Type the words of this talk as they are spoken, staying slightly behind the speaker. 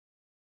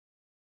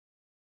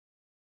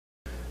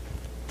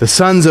The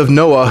sons of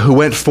Noah who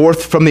went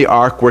forth from the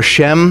ark were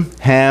Shem,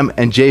 Ham,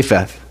 and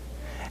Japheth.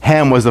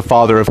 Ham was the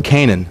father of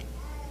Canaan.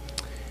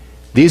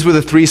 These were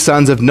the three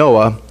sons of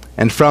Noah,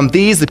 and from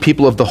these the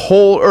people of the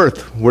whole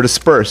earth were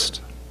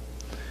dispersed.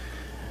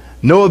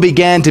 Noah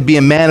began to be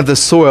a man of the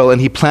soil, and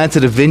he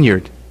planted a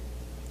vineyard.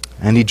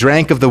 And he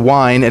drank of the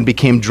wine and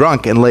became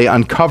drunk and lay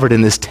uncovered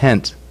in his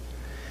tent.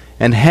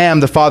 And Ham,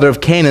 the father of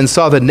Canaan,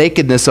 saw the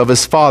nakedness of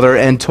his father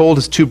and told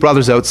his two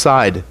brothers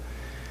outside.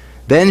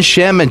 Then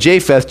Shem and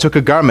Japheth took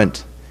a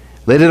garment,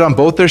 laid it on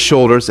both their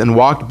shoulders, and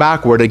walked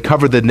backward and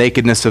covered the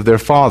nakedness of their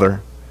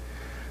father.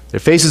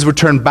 Their faces were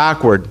turned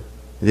backward.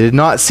 They did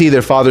not see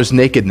their father's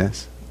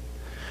nakedness.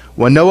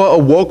 When Noah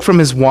awoke from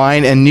his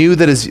wine and knew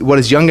that what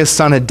his youngest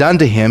son had done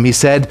to him, he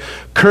said,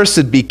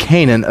 "Cursed be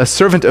Canaan, a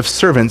servant of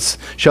servants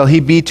shall he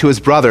be to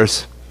his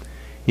brothers."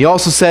 He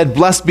also said,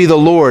 "Blessed be the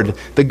Lord,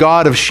 the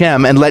God of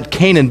Shem, and let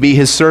Canaan be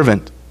his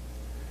servant.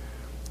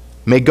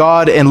 May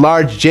God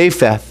enlarge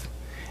Japheth,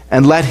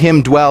 and let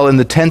him dwell in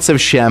the tents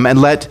of Shem, and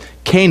let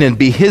Canaan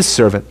be his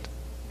servant."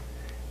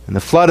 And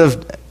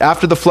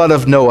after the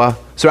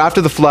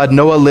flood,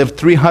 Noah lived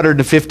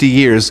 350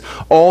 years.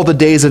 All the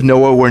days of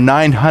Noah were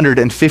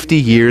 950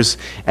 years,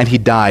 and he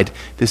died.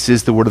 This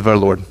is the word of our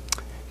Lord.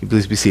 Can you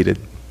please be seated?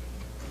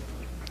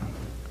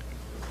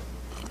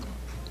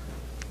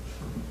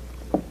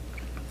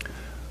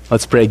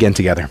 Let's pray again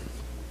together.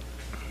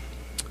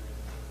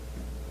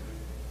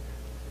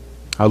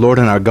 Our Lord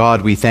and our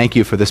God, we thank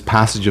you for this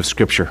passage of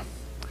Scripture.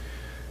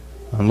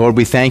 And Lord,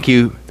 we thank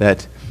you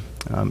that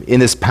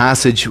in this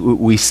passage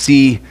we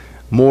see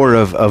more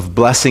of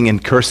blessing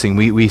and cursing.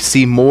 We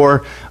see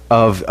more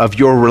of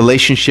your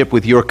relationship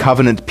with your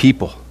covenant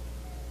people.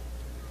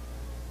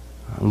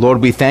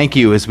 Lord, we thank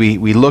you as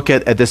we look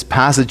at this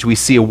passage, we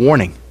see a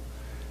warning.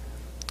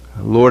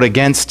 Lord,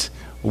 against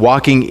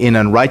walking in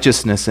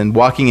unrighteousness and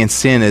walking in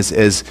sin,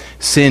 as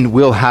sin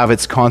will have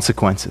its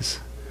consequences.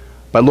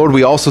 But Lord,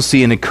 we also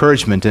see an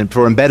encouragement, and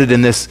for embedded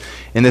in this,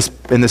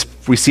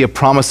 we see a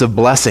promise of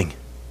blessing.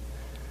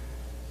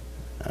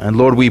 And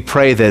Lord, we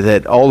pray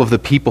that all of the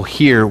people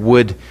here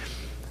would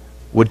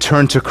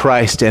turn to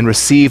Christ and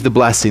receive the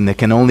blessing that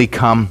can only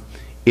come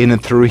in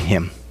and through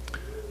him.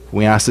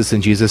 We ask this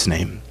in Jesus'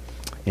 name.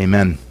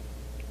 Amen.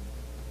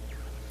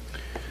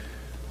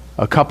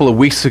 A couple of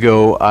weeks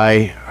ago,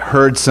 I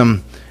heard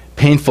some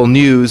painful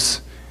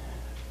news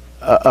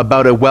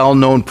about a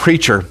well-known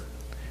preacher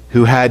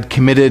who had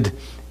committed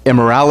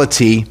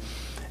immorality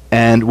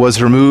and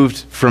was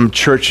removed from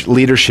church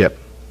leadership.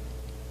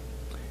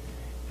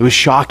 It was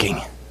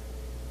shocking.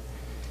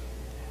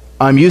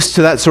 I'm used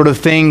to that sort of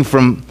thing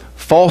from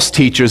false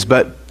teachers,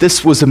 but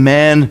this was a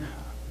man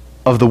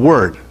of the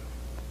Word.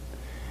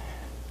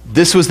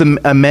 This was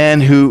a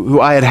man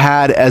who I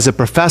had as a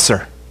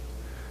professor.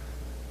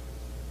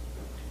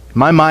 In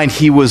my mind,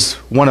 he was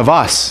one of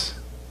us.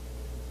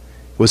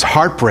 It was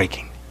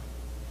heartbreaking.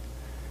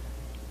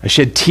 I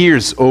shed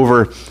tears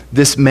over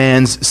this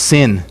man's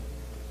sin.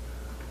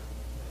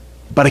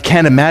 But I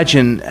can't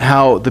imagine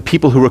how the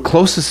people who were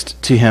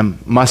closest to him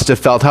must have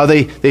felt, how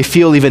they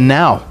feel even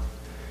now.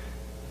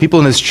 People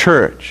in his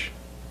church,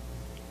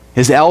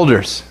 his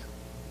elders,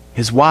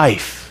 his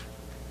wife,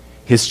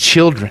 his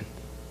children.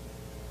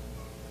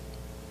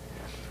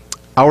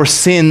 Our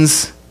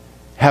sins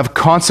have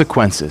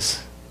consequences,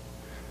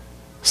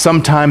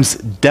 sometimes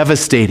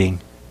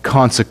devastating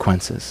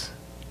consequences.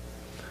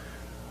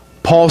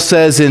 Paul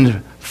says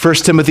in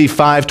 1 Timothy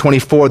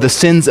 5:24, the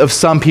sins of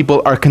some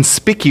people are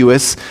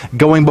conspicuous,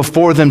 going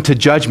before them to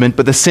judgment,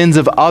 but the sins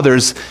of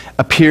others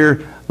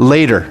appear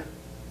later.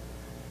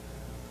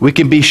 We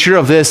can be sure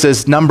of this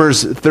as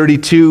Numbers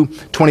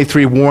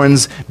 32:23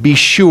 warns, be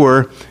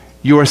sure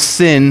your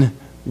sin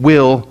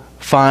will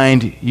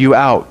find you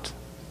out.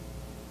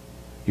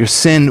 Your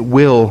sin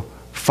will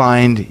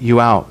find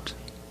you out.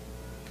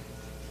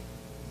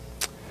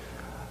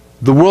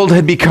 The world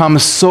had become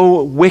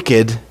so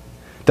wicked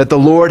that the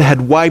Lord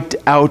had wiped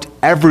out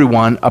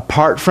everyone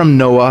apart from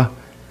Noah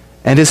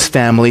and his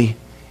family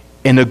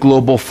in a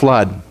global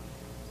flood.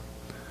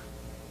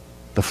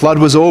 The flood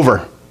was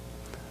over.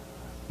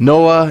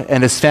 Noah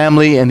and his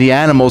family and the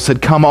animals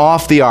had come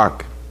off the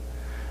ark.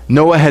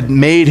 Noah had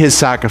made his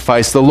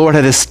sacrifice. The Lord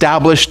had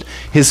established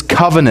his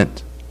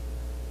covenant.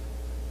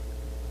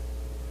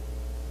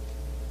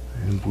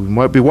 And we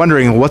might be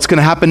wondering, what's going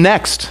to happen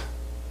next?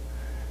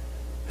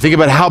 Think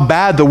about how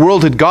bad the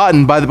world had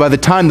gotten by the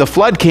time the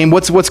flood came.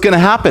 What's going to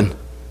happen?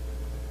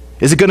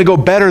 Is it going to go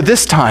better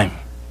this time?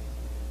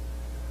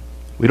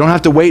 We don't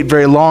have to wait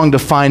very long to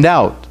find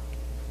out.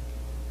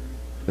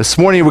 This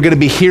morning we're going to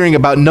be hearing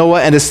about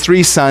Noah and his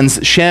three sons,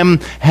 Shem,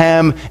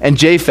 Ham, and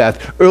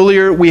Japheth.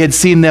 Earlier we had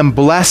seen them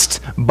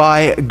blessed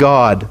by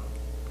God,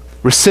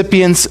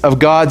 recipients of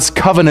God's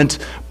covenant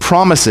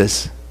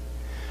promises.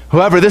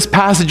 However, this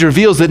passage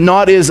reveals that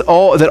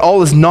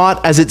all is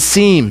not as it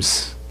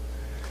seems.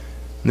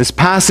 This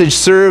passage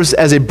serves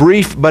as a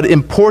brief but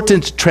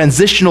important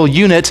transitional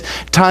unit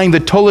tying the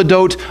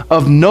Toledot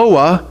of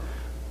Noah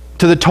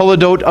to the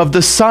Toledot of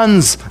the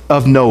sons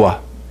of Noah.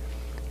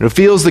 It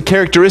reveals the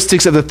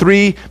characteristics of the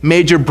three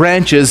major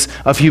branches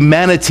of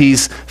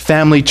humanity's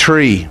family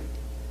tree.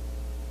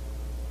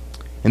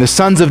 In the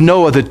sons of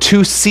Noah, the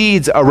two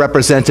seeds are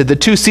represented. The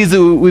two seeds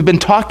that we've been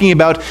talking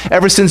about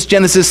ever since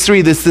Genesis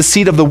 3. This is the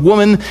seed of the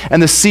woman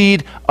and the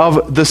seed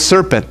of the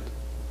serpent.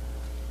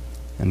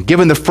 And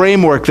given the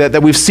framework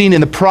that we've seen in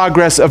the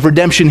progress of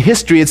redemption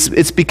history,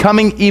 it's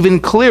becoming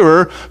even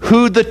clearer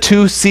who the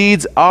two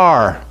seeds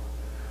are.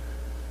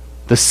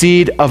 The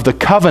seed of the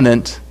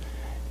covenant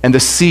and the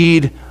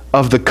seed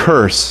of the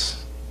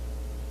curse.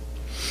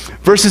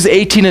 Verses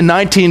 18 and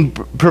 19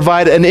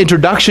 provide an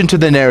introduction to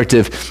the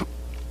narrative.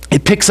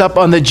 It picks up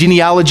on the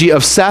genealogy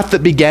of Seth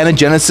that began in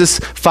Genesis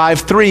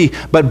 5:3,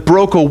 but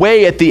broke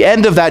away at the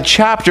end of that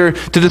chapter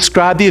to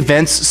describe the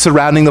events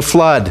surrounding the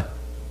flood.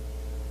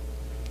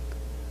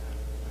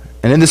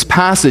 And in this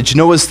passage,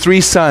 Noah's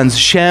three sons,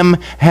 Shem,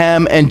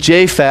 Ham, and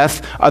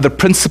Japheth, are the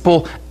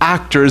principal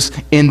actors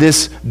in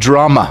this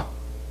drama.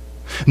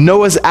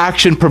 Noah's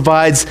action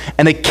provides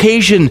an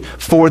occasion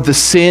for the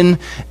sin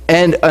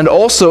and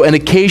also an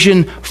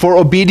occasion for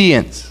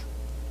obedience.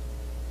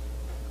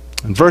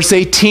 In verse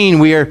 18,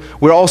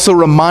 we're also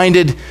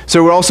reminded,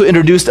 so we're also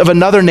introduced of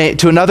another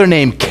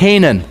name,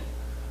 Canaan.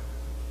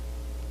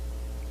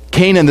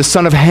 Canaan, the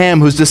son of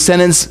Ham, whose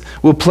descendants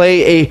will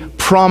play a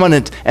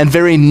prominent and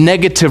very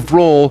negative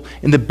role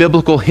in the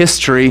biblical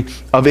history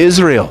of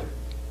Israel.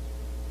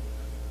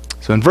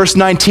 So in verse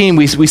 19,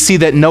 we see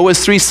that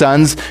Noah's three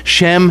sons,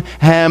 Shem,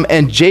 Ham,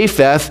 and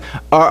Japheth,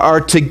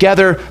 are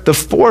together the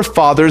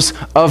forefathers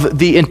of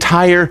the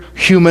entire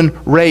human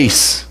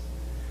race.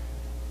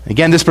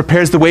 Again, this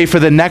prepares the way for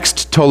the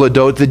next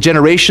Toledot, the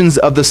generations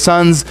of the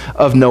sons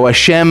of Noah,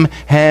 Shem,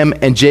 Ham,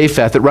 and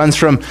Japheth. It runs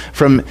from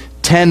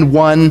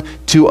 10:1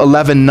 to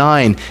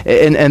 11:9.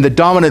 And the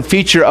dominant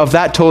feature of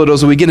that Toledot,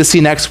 as we begin to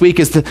see next week,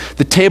 is the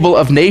table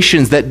of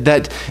nations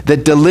that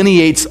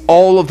delineates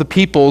all of the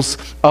peoples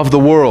of the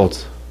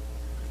world.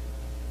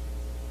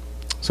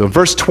 So in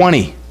verse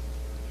 20,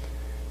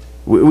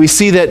 we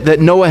see that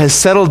Noah has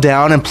settled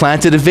down and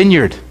planted a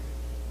vineyard.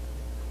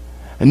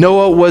 And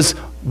Noah was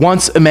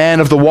once a man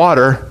of the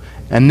water,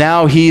 and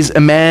now he's a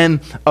man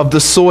of the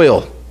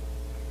soil.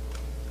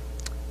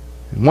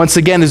 And once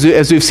again,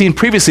 as we've seen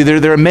previously,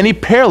 there are many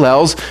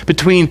parallels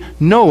between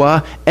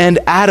Noah and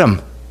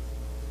Adam.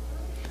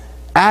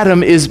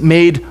 Adam is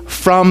made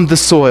from the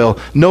soil.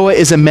 Noah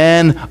is a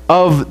man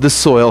of the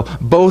soil.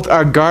 Both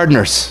are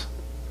gardeners.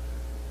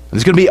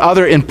 There's going to be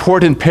other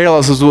important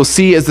parallels, as we'll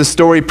see as the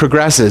story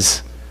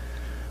progresses.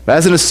 But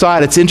as an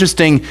aside, it's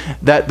interesting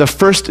that the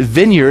first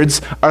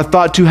vineyards are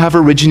thought to have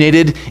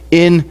originated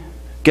in,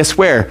 guess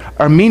where?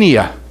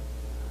 Armenia,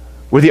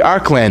 where the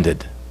ark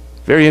landed.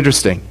 Very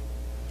interesting.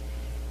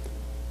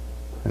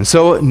 And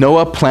so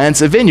Noah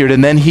plants a vineyard,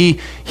 and then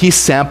he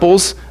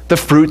samples the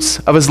fruits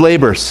of his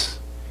labors.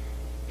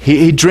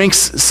 He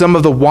drinks some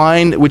of the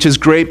wine which his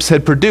grapes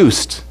had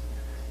produced.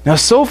 Now,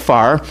 so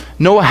far,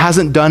 Noah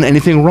hasn't done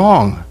anything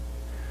wrong.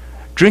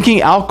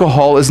 Drinking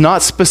alcohol is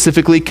not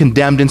specifically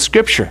condemned in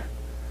Scripture.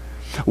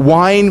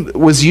 Wine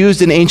was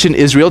used in ancient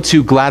Israel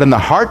to gladden the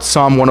heart,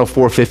 Psalm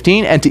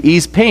 104:15, and to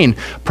ease pain,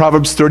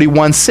 Proverbs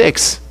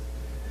 31:6.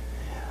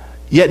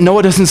 Yet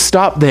Noah doesn't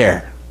stop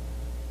there.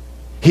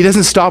 He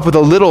doesn't stop with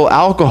a little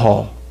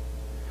alcohol.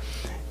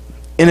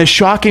 In a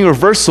shocking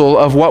reversal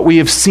of what we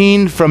have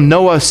seen from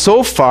Noah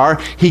so far,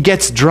 he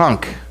gets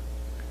drunk.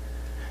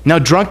 Now,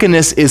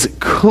 drunkenness is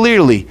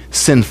clearly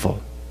sinful.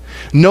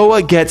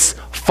 Noah gets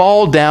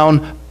fall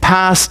down,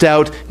 passed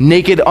out,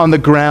 naked on the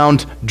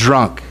ground,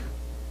 drunk.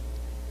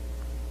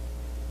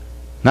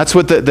 That's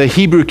what the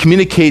Hebrew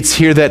communicates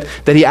here, that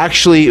he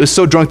actually was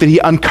so drunk that he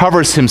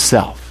uncovers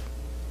himself.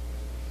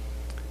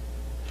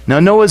 Now,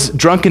 Noah's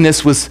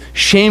drunkenness was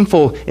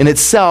shameful in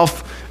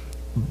itself,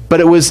 but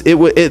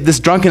this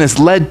drunkenness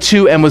led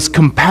to and was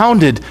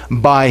compounded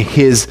by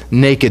his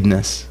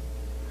nakedness.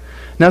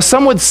 Now,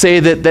 some would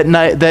say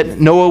that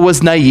Noah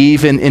was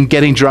naive in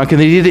getting drunk, and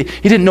that he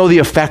didn't know the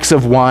effects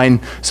of wine,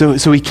 so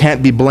he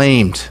can't be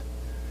blamed.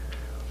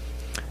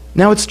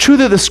 Now, it's true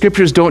that the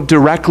Scriptures don't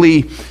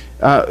directly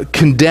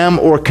condemn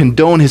or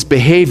condone his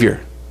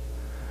behavior.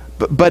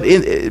 But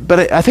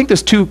I think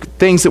there's two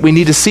things that we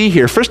need to see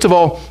here. First of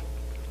all,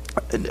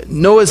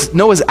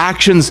 Noah's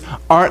actions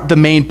aren't the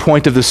main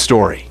point of the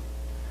story.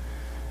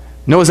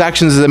 Noah's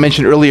actions, as I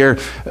mentioned earlier,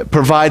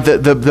 provide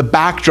the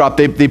backdrop.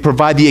 They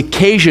provide the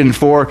occasion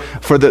for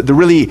the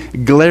really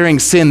glaring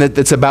sin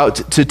that's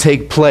about to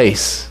take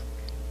place.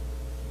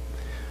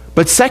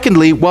 But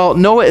secondly, while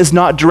Noah is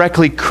not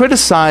directly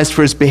criticized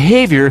for his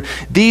behavior,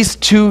 these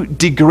two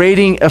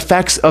degrading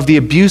effects of the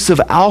abuse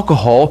of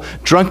alcohol,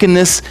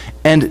 drunkenness,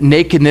 and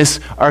nakedness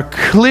are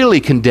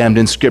clearly condemned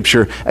in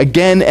Scripture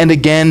again and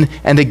again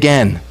and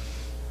again.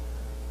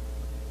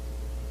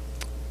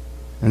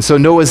 And so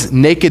Noah's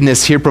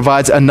nakedness here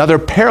provides another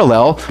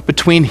parallel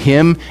between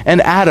him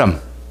and Adam.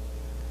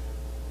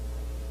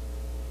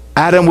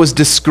 Adam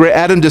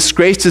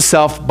disgraced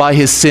himself by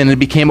his sin and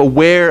became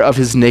aware of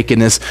his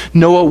nakedness.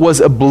 Noah was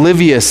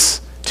oblivious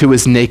to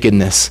his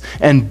nakedness,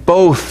 and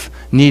both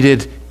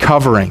needed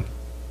covering.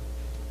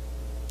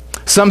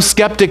 Some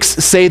skeptics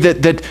say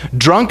that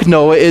drunk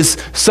Noah is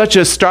such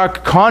a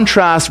stark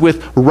contrast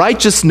with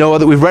righteous Noah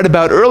that we've read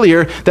about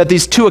earlier that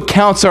these two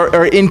accounts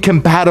are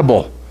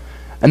incompatible,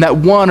 and that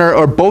one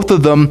or both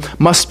of them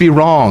must be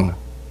wrong.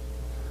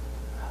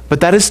 But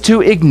that is to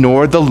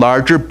ignore the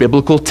larger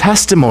biblical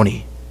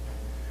testimony.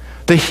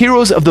 The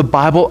heroes of the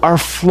Bible are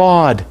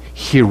flawed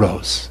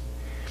heroes.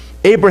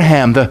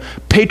 Abraham, the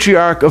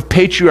patriarch of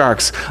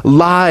patriarchs,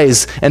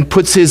 lies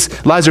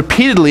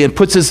repeatedly and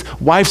puts his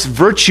wife's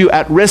virtue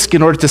at risk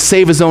in order to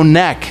save his own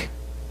neck.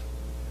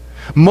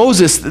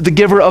 Moses, the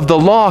giver of the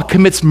law,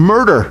 commits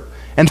murder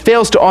and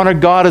fails to honor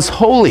God as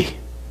holy.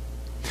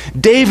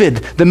 David,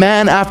 the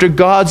man after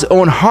God's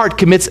own heart,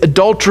 commits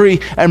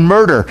adultery and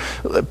murder.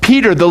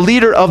 Peter, the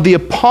leader of the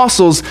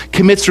apostles,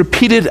 commits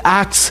repeated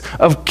acts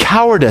of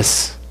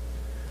cowardice.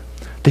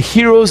 The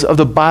heroes of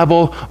the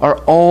Bible are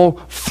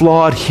all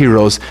flawed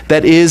heroes,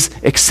 that is,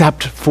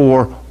 except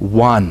for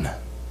one.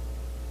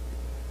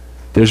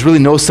 There's really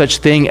no such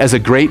thing as a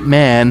great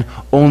man,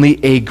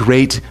 only a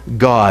great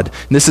God.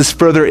 And this is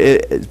further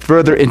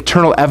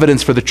internal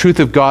evidence for the truth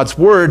of God's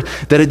word,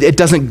 that it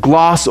doesn't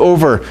gloss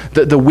over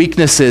the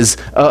weaknesses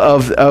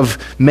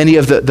of many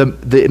of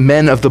the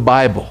men of the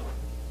Bible.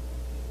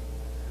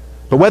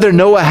 But whether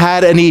Noah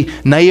had any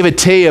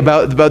naivete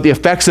about the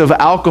effects of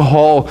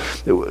alcohol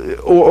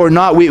or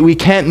not, we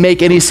can't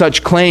make any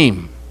such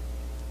claim.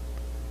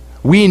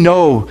 We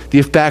know the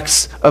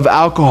effects of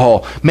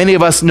alcohol. Many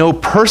of us know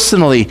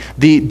personally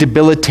the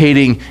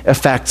debilitating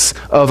effects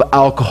of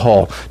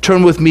alcohol.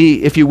 Turn with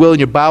me, if you will, in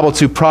your Bible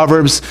to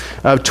Proverbs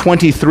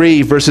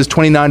 23, verses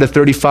 29 to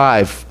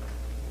 35.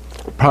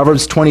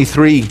 Proverbs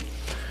 23,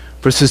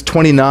 verses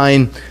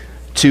 29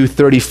 to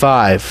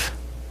 35.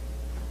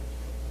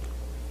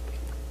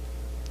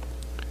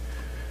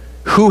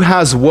 Who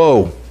has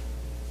woe?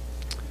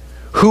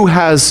 Who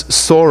has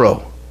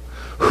sorrow?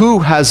 Who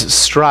has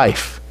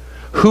strife?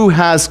 Who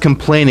has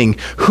complaining?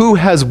 Who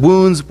has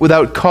wounds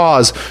without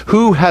cause?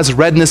 Who has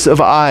redness of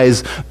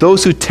eyes?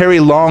 Those who tarry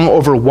long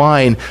over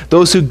wine,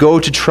 those who go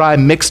to try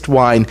mixed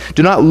wine.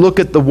 Do not look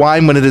at the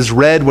wine when it is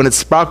red, when it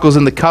sparkles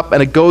in the cup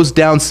and it goes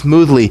down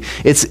smoothly.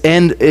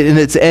 In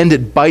its end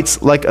it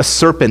bites like a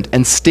serpent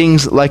and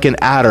stings like an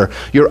adder.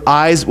 Your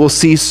eyes will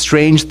see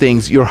strange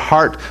things, your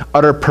heart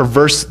utter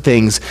perverse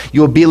things.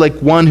 You will be like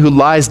one who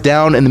lies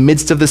down in the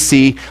midst of the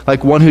sea,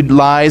 like one who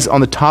lies on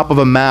the top of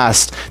a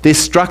mast. They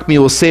struck me,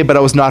 will say, but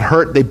I was not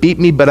hurt. They beat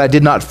me, but I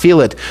did not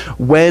feel it.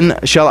 When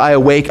shall I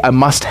awake? I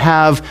must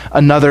have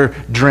another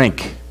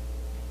drink.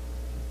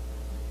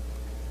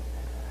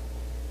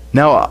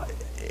 Now,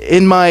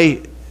 in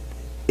my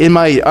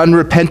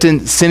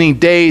unrepentant sinning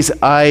days,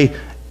 I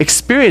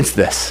experienced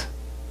this.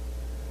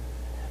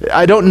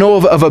 I don't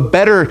know of a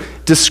better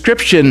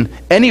description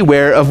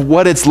anywhere of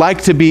what it's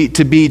like to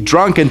be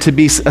drunk and to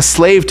be a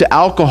slave to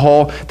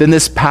alcohol than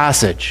this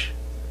passage.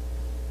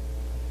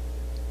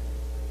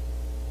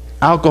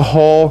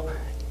 Alcohol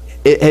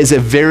is a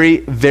very,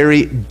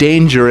 very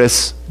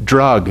dangerous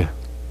drug.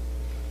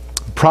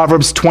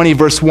 Proverbs 20,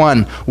 verse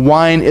 1,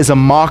 wine is a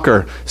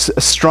mocker,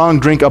 a strong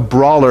drink a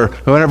brawler.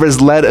 Whoever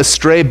is led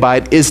astray by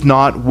it is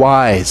not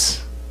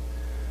wise.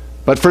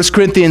 But 1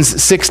 Corinthians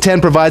 6:10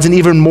 provides an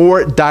even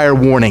more dire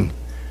warning.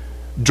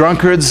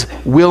 Drunkards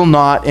will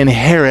not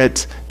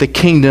inherit the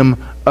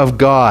kingdom of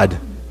God.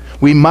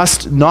 We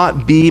must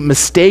not be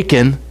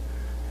mistaken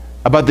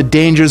about the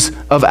dangers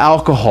of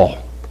alcohol.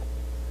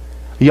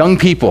 Young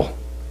people,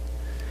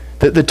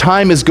 the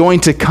time is going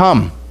to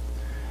come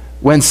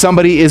when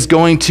somebody is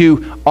going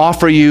to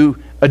offer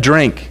you a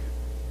drink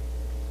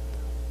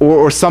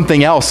or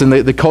something else in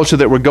the culture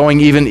that we're going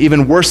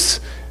even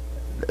worse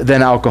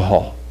than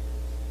alcohol.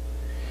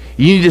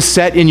 You need to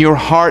set in your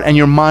heart and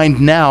your mind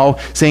now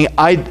saying,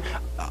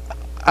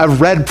 I've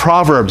read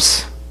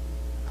Proverbs.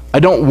 I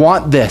don't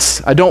want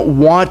this. I don't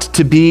want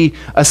to be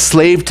a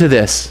slave to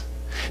this.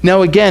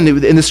 Now again,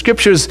 in the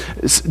scriptures,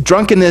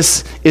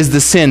 drunkenness is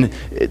the sin.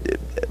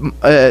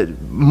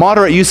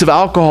 Moderate use of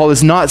alcohol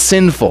is not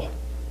sinful.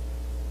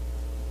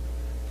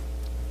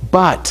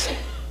 But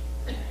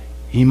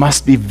you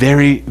must be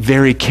very,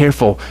 very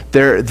careful.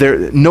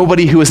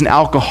 Nobody who is an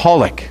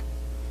alcoholic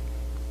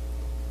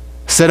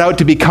set out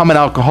to become an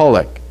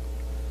alcoholic.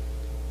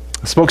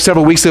 I spoke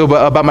several weeks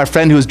ago about my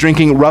friend who was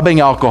drinking rubbing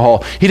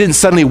alcohol. He didn't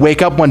suddenly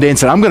wake up one day and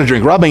say, I'm going to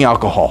drink rubbing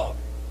alcohol.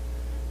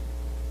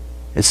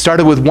 It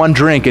started with one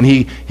drink, and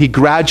he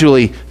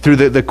gradually, through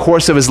the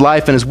course of his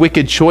life and his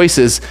wicked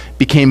choices,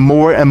 became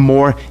more and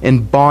more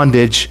in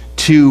bondage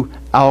to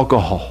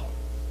alcohol.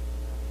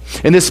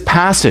 In this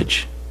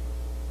passage,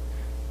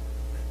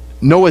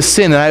 Noah's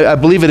sin, and I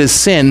believe it is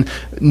sin,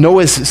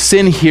 Noah's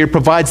sin here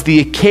provides the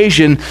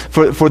occasion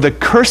for the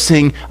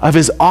cursing of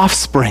his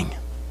offspring.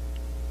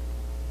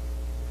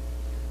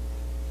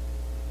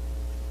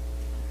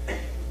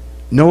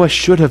 Noah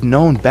should have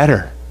known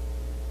better.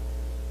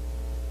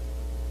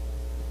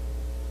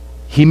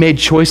 He made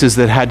choices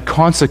that had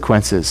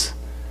consequences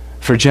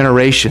for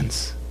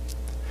generations.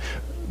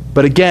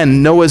 But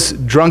again, Noah's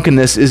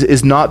drunkenness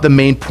is not the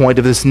main point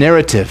of this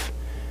narrative.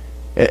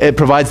 It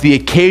provides the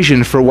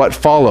occasion for what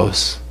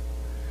follows.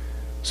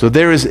 So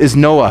there is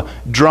Noah,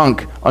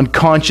 drunk,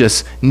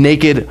 unconscious,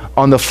 naked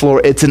on the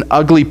floor. It's an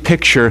ugly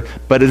picture,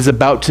 but it is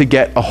about to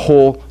get a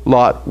whole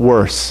lot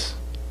worse.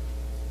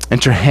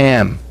 Enter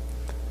Ham.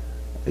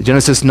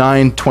 Genesis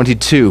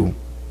 9:22.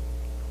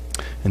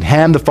 And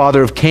Ham, the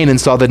father of Canaan,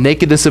 saw the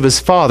nakedness of his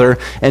father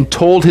and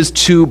told his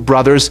two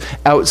brothers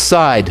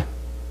outside.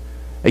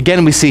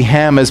 Again, we see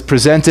Ham as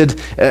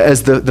presented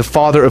as the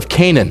father of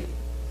Canaan.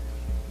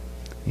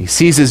 He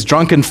sees his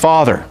drunken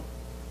father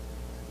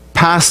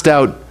passed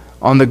out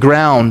on the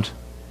ground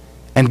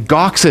and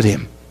gawks at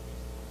him.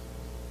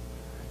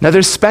 Now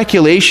there's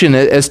speculation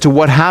as to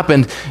what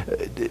happened,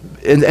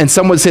 and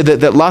some would say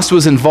that lust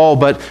was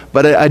involved,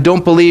 but I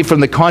don't believe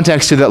from the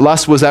context here that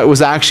lust was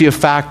actually a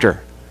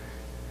factor.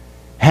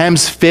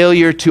 Ham's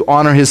failure to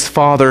honor his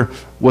father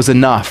was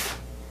enough.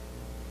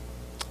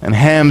 And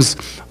Ham's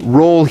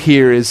role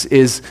here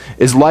is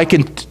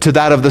likened to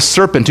that of the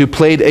serpent, who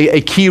played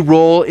a key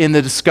role in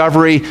the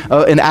discovery,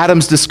 in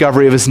Adam's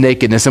discovery of his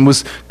nakedness, and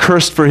was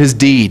cursed for his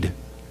deed.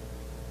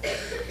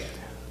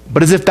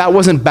 But as if that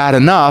wasn't bad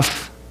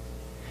enough,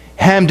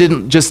 Ham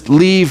didn't just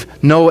leave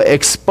Noah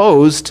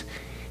exposed.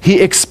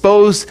 He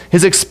exposed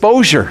his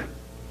exposure,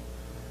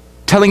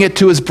 telling it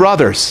to his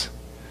brothers.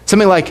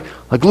 Something like,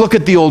 look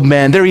at the old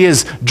man. There he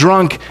is,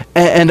 drunk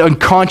and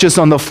unconscious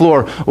on the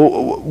floor.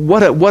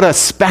 What a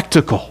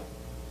spectacle.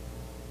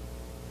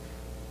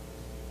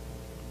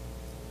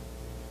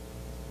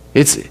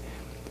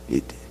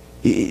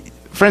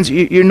 Friends,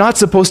 you're not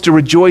supposed to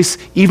rejoice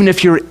even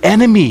if your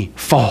enemy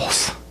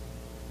falls,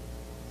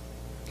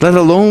 let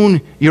alone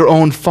your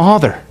own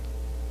father.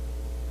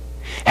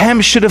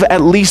 Ham should have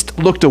at least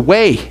looked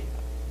away.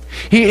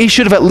 He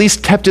should have at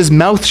least kept his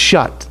mouth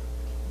shut.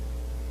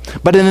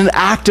 But in an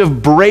act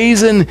of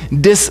brazen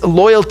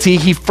disloyalty,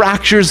 he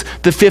fractures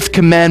the fifth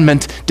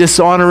commandment,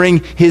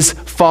 dishonoring his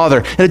father.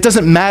 And it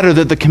doesn't matter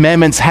that the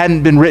commandments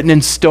hadn't been written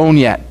in stone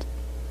yet.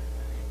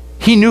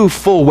 He knew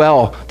full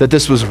well that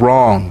this was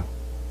wrong.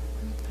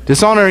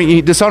 Dishonoring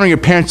your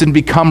parents didn't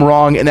become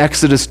wrong in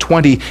Exodus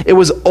 20. It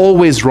was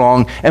always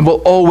wrong and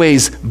will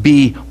always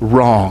be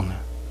wrong.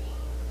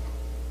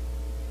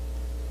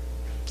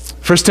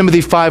 1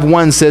 Timothy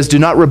 5:1 says, "Do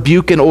not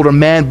rebuke an older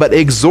man, but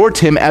exhort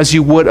him as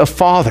you would a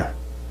father."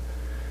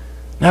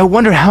 Now, I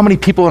wonder how many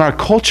people in our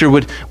culture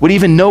would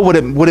even know what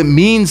it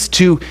means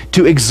to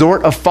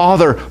exhort a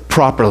father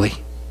properly.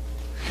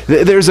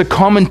 There's a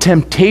common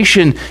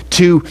temptation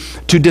to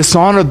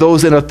dishonor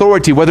those in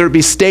authority, whether it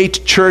be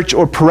state, church,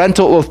 or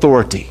parental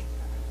authority.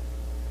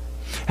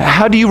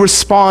 How do you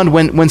respond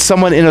when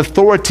someone in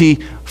authority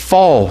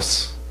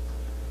falls?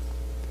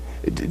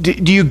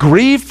 Do you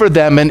grieve for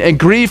them and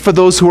grieve for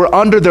those who are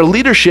under their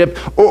leadership,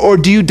 or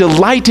do you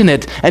delight in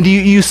it and do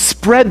you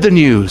spread the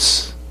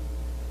news?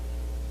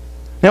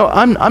 Now,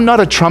 I'm not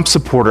a Trump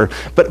supporter,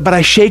 but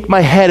I shake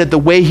my head at the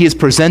way he is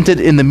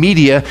presented in the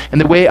media and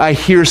the way I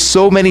hear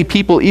so many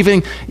people,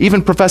 even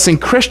professing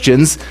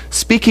Christians,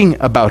 speaking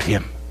about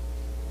him.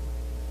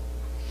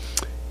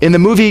 In the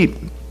movie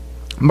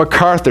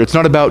MacArthur, it's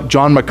not about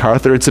John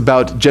MacArthur, it's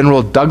about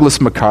General Douglas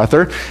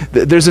MacArthur.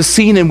 There's a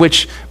scene in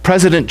which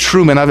President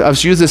Truman,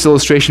 I've used this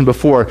illustration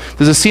before,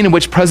 there's a scene in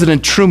which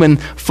President Truman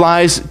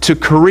flies to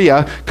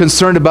Korea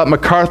concerned about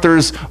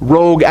MacArthur's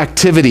rogue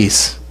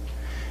activities.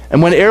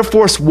 And when Air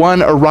Force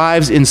One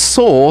arrives in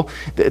Seoul,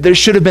 there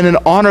should have been an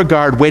honor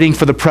guard waiting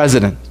for the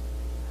president.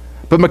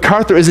 But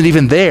MacArthur isn't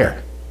even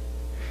there.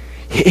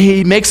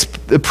 He makes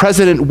the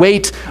president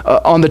wait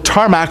on the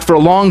tarmac for a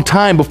long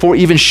time before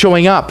even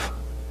showing up.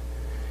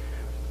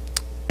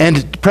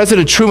 And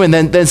President Truman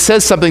then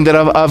says something that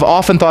I've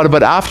often thought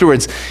about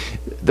afterwards.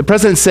 The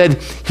president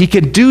said he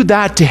could do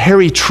that to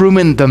Harry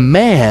Truman, the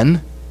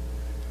man,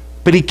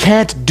 but he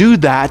can't do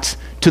that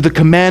to the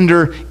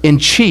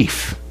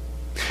commander-in-chief.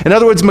 In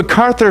other words,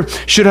 MacArthur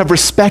should have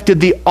respected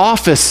the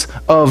office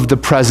of the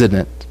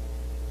president.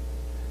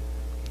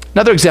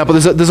 Another example,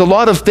 there's a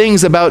lot of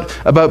things about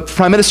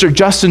Prime Minister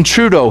Justin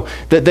Trudeau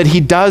that he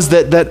does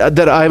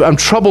that I'm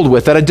troubled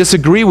with, that I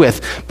disagree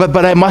with,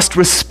 but I must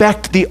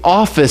respect the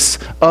office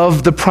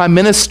of the Prime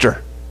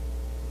Minister.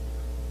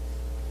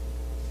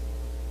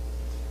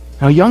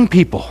 Now, young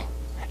people,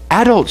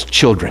 adult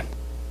children,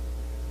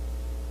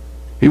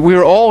 we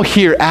are all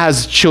here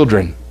as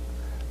children.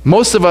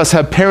 Most of us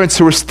have parents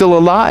who are still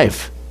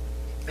alive.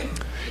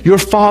 Your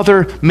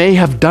father may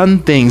have done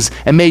things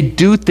and may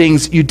do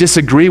things you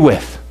disagree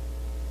with,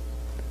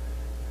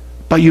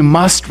 but you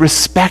must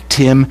respect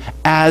him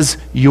as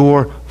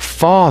your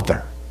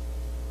father.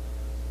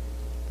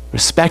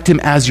 Respect him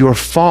as your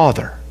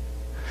father.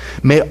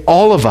 May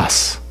all of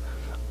us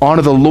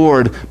honor the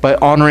Lord by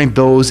honoring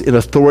those in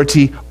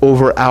authority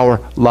over our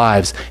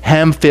lives.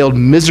 Ham failed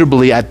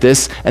miserably at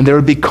this, and there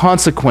would be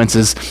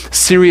consequences,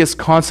 serious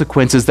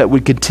consequences that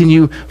would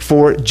continue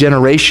for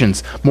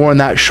generations. More on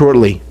that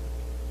shortly.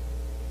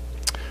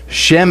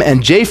 Shem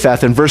and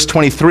Japheth, in verse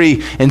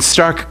 23, in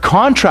stark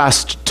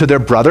contrast to their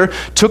brother,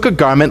 took a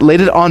garment,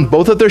 laid it on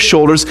both of their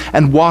shoulders,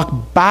 and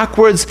walked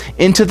backwards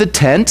into the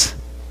tent.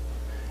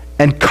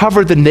 and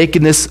covered the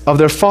nakedness of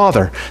their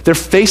father. Their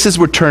faces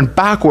were turned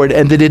backward,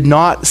 and they did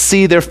not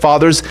see their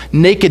father's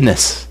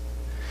nakedness.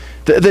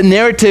 The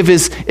narrative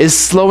is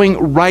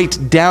slowing right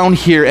down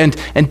here and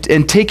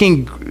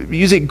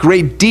using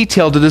great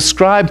detail to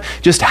describe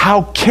just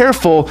how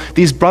careful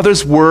these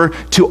brothers were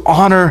to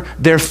honor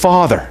their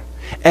father.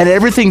 And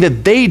everything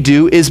that they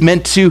do is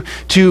meant to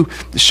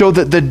show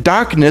the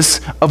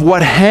darkness of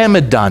what Ham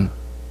had done.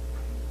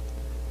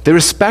 They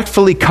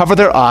respectfully cover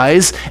their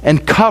eyes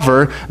and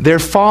cover their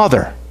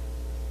father.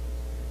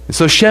 And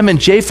so Shem and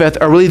Japheth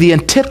are really the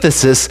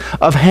antithesis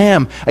of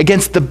Ham.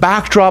 Against the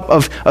backdrop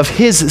of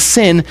his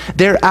sin,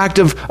 their act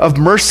of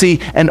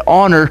mercy and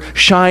honor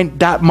shine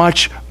that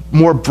much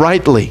more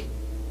brightly.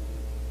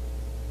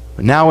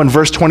 But now in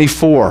verse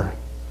 24,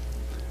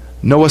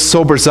 Noah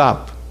sobers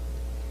up.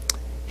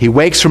 He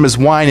wakes from his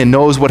wine and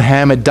knows what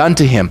Ham had done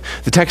to him.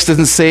 The text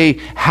doesn't say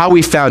how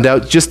he found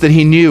out, just that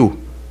he knew.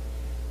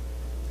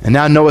 And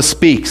now Noah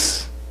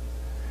speaks.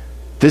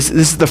 This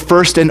is the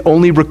first and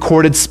only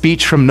recorded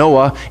speech from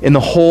Noah in the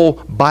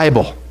whole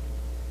Bible.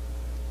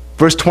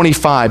 Verse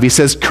 25, he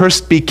says,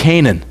 "Cursed be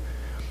Canaan,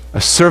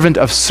 a servant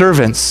of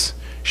servants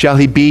shall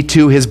he be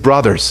to his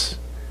brothers."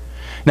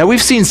 Now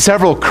we've seen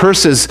several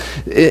curses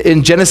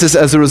in Genesis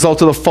as a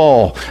result of the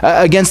fall.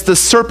 Against the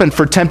serpent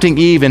for tempting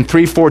Eve in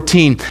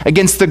 3:14.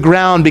 Against the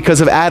ground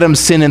because of Adam's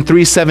sin in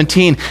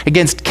 3:17.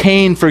 Against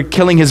Cain for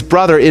killing his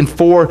brother in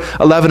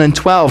 4:11 and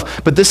 12.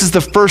 But this is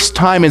the first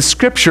time in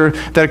Scripture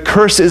that a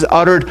curse is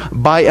uttered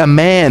by a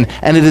man.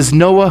 And it is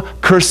Noah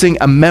cursing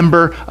a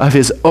member of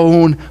his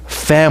own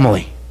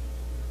family.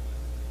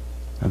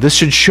 Now this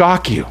should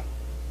shock you.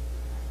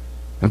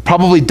 It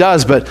probably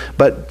does, but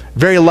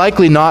very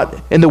likely not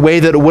in the way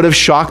that it would have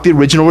shocked the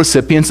original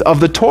recipients of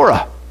the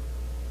Torah.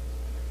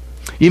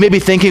 You may be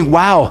thinking,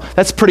 wow,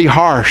 that's pretty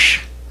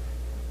harsh.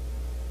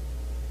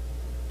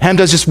 Ham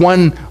does just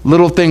one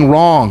little thing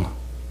wrong.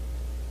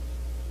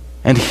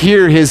 And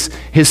here his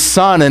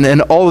son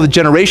and all of the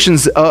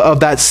generations of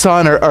that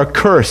son are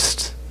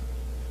cursed.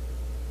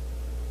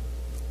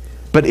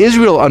 But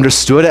Israel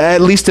understood,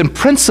 at least in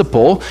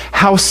principle,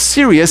 how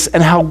serious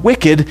and how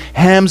wicked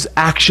Ham's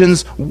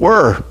actions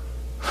were.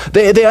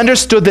 They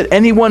understood that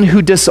anyone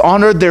who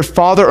dishonored their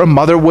father or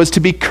mother was to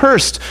be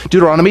cursed,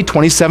 Deuteronomy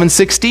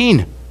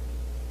 27:16.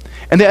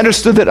 And they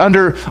understood that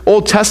under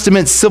Old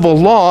Testament civil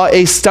law,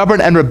 a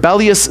stubborn and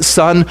rebellious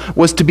son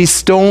was to be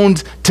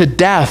stoned to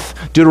death,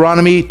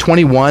 Deuteronomy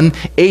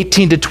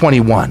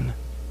 21:18-21.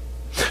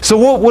 So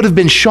what would have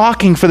been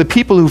shocking for the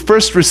people who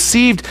first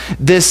received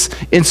this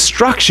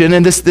instruction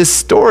and this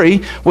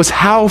story was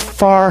how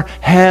far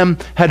Ham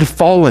had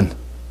fallen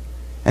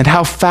and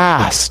how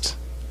fast.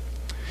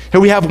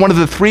 Here we have one of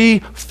the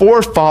three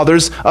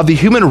forefathers of the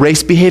human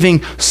race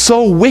behaving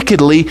so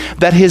wickedly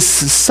that his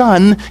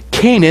son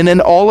Canaan and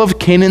all of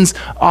Canaan's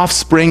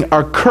offspring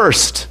are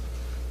cursed.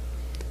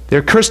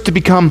 They're cursed to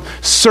become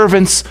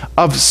servants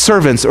of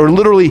servants, or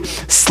literally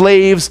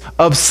slaves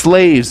of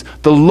slaves,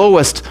 the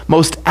lowest,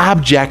 most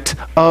abject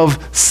of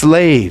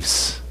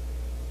slaves.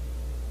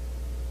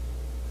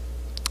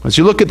 As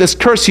you look at this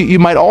curse, you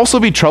might also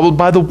be troubled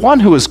by the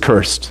one who is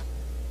cursed.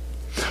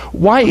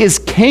 Why is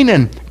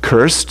Canaan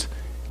cursed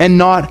and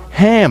not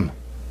Ham?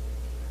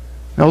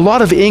 Now, a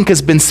lot of ink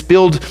has been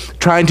spilled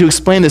trying to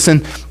explain this,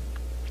 and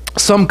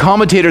some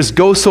commentators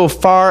go so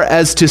far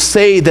as to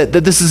say that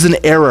this is an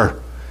error.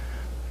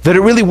 That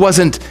it really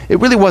wasn't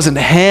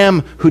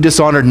Ham who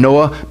dishonored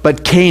Noah,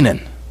 but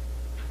Canaan.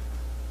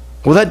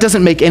 Well, that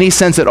doesn't make any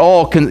sense at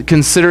all,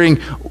 considering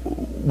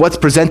what's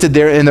presented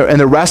there in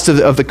the rest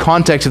of the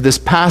context of this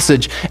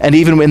passage, and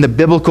even in the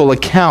biblical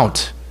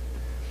account.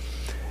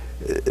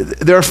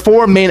 There are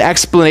four main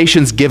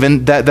explanations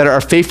given that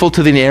are faithful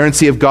to the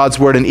inerrancy of God's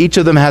word, and each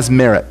of them has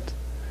merit.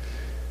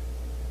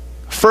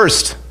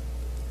 First,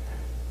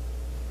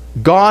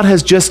 God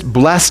has just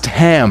blessed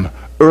Ham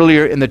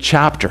earlier in the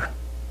chapter.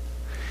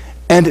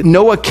 And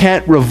Noah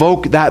can't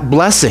revoke that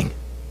blessing.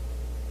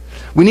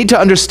 We need to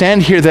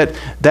understand here that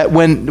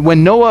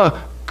when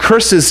Noah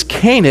curses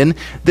Canaan,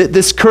 that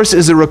this curse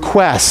is a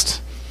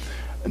request.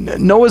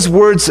 Noah's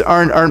words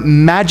aren't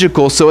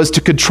magical so as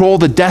to control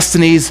the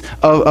destinies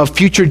of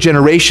future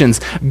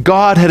generations.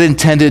 God had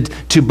intended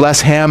to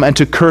bless Ham and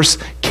to curse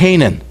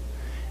Canaan.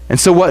 And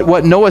so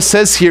what Noah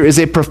says here is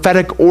a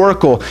prophetic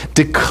oracle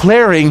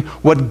declaring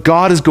what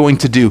God is going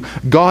to do.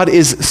 God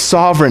is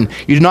sovereign.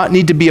 You do not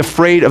need to be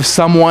afraid of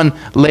someone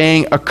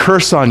laying a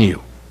curse on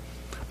you.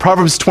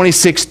 Proverbs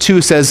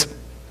 26:2 says,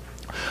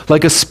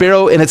 "Like a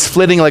sparrow in its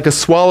flitting, like a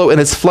swallow in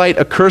its flight,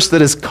 a curse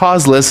that is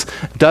causeless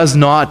does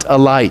not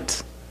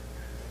alight."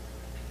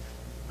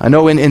 I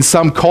know in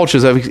some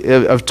cultures,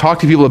 I've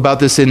talked to people about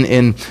this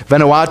in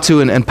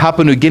Vanuatu and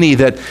Papua New Guinea,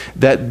 that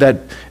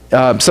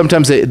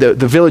sometimes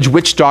the village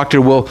witch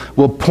doctor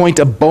will point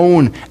a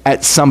bone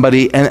at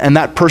somebody and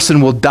that person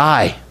will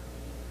die.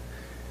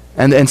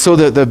 And so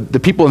the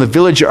people in the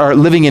village are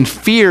living in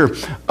fear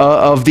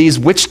of these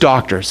witch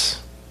doctors.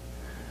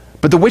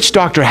 But the witch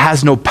doctor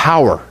has no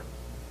power.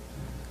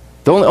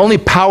 The only, only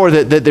power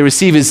that they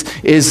receive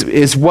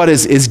is what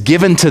is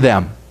given to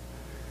them.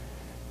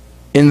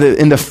 in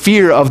the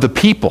fear of the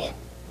people.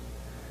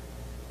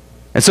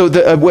 And so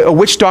a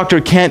witch doctor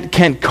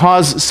can't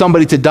cause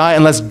somebody to die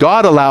unless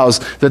God allows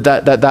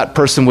that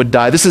person would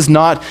die. This is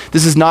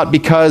not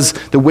because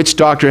the witch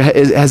doctor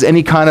has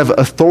any kind of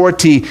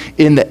authority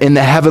in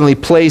the heavenly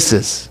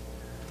places.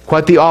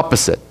 Quite the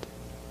opposite.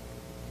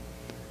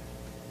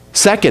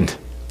 Second,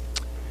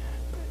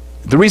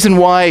 the reason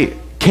why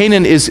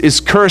Canaan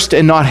is cursed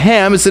and not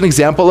Ham is an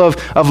example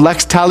of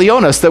lex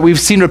talionis, that we've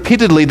seen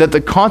repeatedly, that the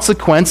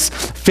consequence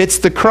fits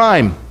the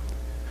crime.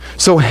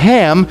 So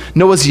Ham,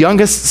 Noah's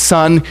youngest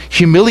son,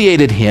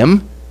 humiliated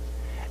him,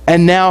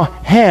 and now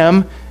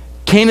Ham,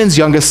 Canaan's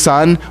youngest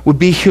son, would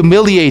be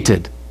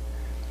humiliated.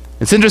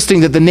 It's interesting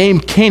that the name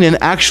Canaan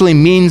actually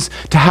means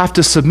to have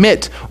to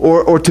submit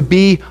or to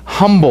be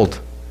humbled.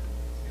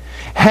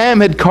 Ham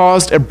had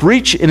caused a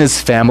breach in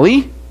his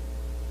family,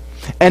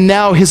 and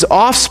now his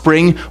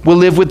offspring will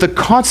live with the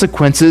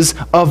consequences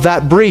of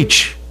that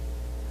breach.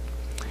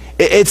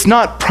 It's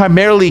not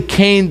primarily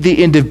Cain,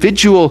 the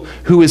individual,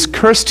 who is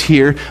cursed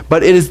here,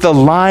 but it is the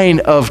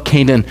line of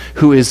Canaan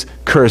who is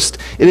cursed.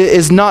 It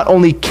is not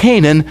only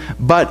Canaan,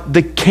 but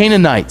the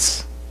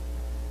Canaanites.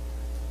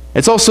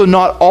 It's also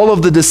not all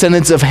of the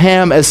descendants of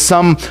Ham, as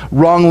some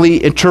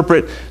wrongly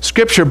interpret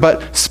Scripture,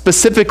 but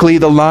specifically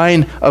the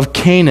line of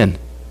Canaan.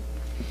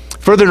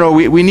 Furthermore,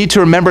 we need to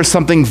remember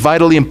something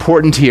vitally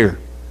important here.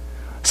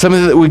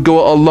 Something that would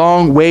go a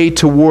long way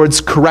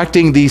towards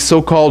correcting the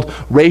so-called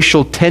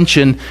racial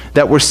tension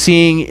that we're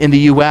seeing in the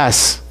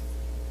U.S.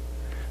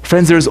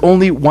 Friends, there's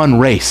only one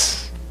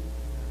race,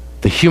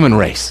 the human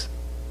race.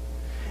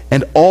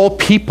 And all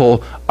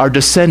people are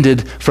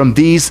descended from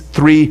these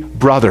three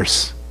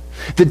brothers.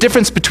 The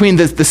difference between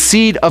the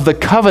seed of the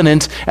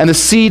covenant and the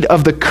seed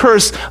of the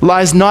curse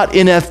lies not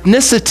in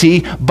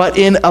ethnicity, but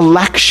in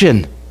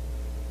election.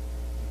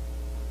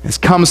 This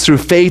comes through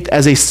faith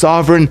as a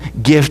sovereign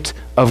gift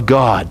of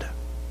God.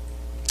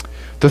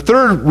 The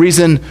third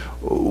reason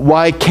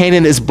why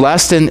Canaan is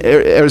blessed and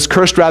is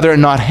cursed rather,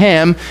 and not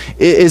Ham,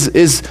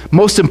 is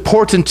most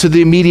important to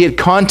the immediate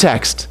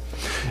context.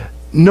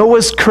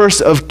 Noah's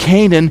curse of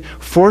Canaan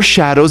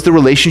foreshadows the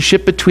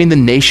relationship between the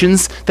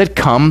nations that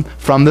come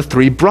from the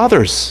three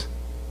brothers.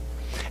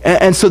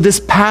 And so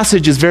this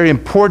passage is very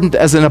important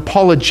as an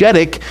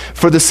apologetic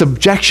for the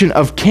subjection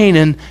of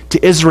Canaan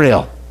to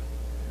Israel.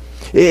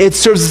 It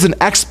serves as an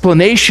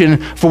explanation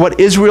for what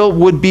Israel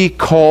would be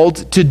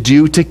called to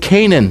do to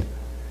Canaan.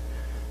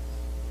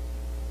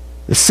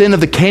 The sin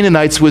of the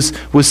Canaanites was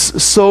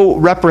so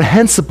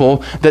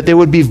reprehensible that they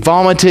would be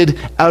vomited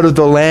out of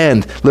the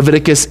land,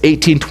 Leviticus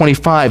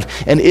 18:25.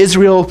 And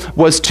Israel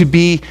was to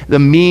be the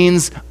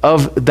means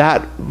of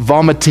that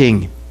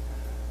vomiting.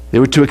 They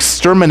were to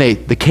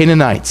exterminate the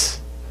Canaanites.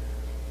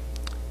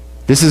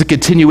 This is a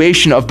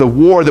continuation of the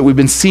war that we've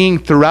been seeing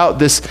throughout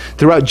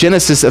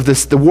Genesis,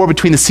 the war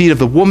between the seed of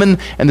the woman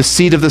and the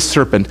seed of the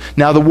serpent.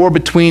 Now the war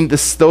between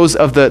those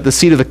of the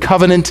seed of the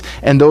covenant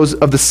and those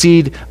of the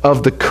seed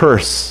of the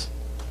curse.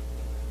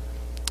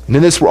 And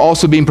in this, we're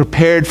also being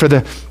prepared for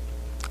the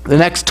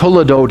next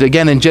Toledot,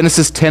 again in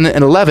Genesis 10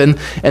 and 11,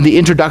 and the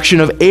introduction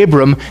of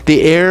Abram,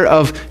 the heir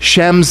of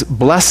Shem's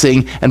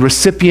blessing and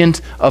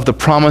recipient of the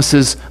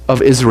promises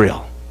of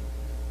Israel.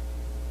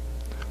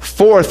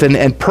 Fourth,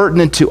 and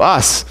pertinent to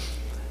us,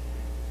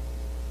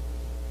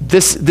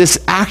 this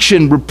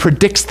action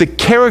predicts the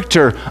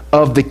character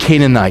of the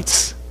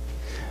Canaanites.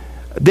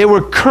 They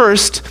were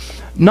cursed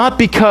not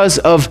because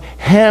of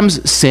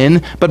Ham's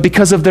sin, but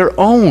because of their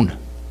own,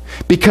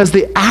 because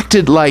they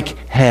acted like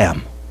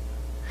Ham.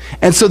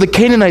 And so the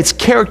Canaanites'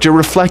 character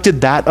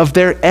reflected that of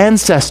their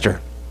ancestor.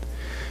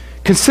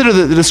 Consider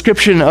the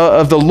description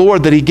of the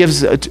Lord that he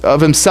gives of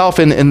himself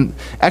in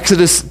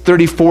Exodus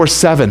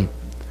 34:7.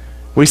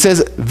 Where he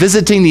says,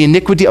 visiting the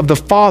iniquity of the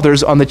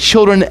fathers on the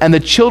children and the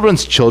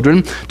children's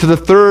children to the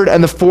third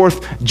and the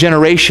fourth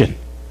generation.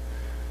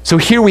 So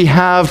here we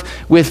have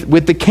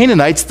with the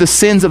Canaanites, the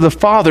sins of the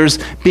fathers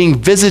being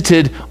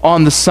visited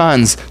on the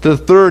sons, to the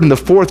third and the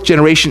fourth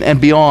generation and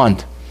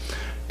beyond.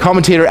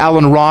 Commentator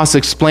Alan Ross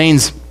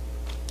explains,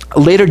 a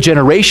later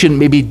generation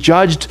may be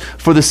judged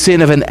for the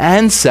sin of an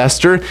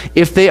ancestor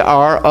if they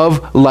are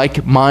of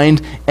like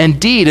mind and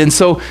deed. And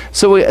so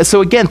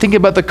again, thinking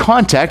about the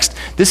context,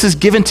 this is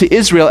given to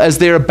Israel as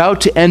they're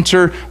about to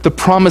enter the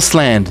promised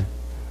land.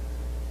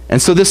 And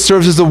so this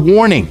serves as a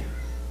warning.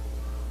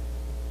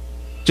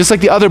 Just like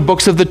the other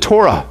books of the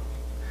Torah.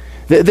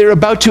 They're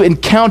about to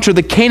encounter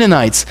the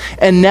Canaanites.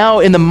 And now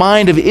in the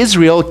mind of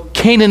Israel,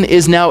 Canaan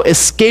is now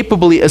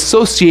escapably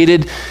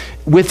associated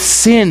with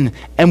sin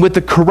and with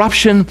the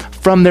corruption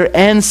from their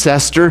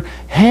ancestor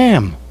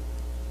Ham.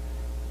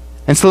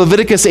 And so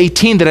Leviticus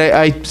 18 that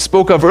I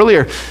spoke of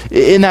earlier,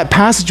 in that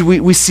passage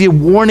we see a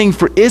warning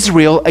for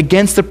Israel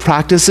against the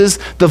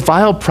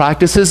vile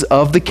practices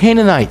of the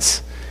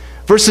Canaanites.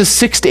 Verses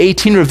 6 to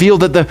 18 reveal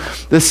that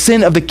the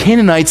sin of the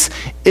Canaanites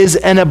is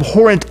an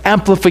abhorrent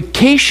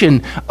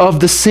amplification of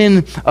the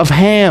sin of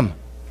Ham.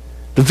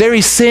 The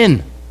very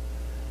sin.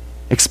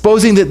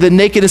 exposing the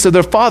nakedness of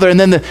their father. And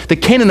then the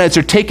Canaanites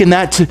are taking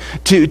that to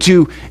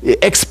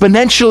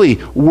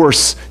exponentially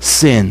worse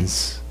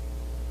sins.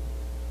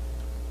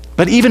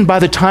 But even by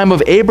the time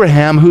of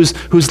Abraham,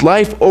 whose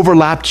life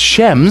overlapped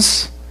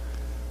Shem's,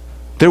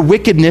 their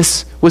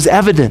wickedness was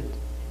evident.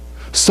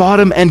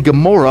 Sodom and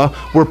Gomorrah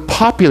were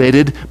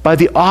populated by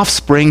the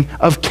offspring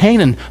of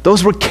Canaan.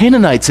 Those were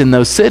Canaanites in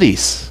those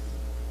cities.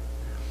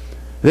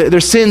 Their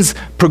sins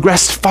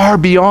progressed far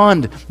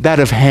beyond that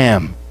of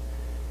Ham.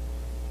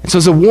 And so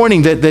it's a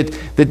warning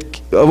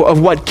of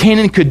what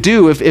Canaan could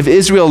do if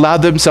Israel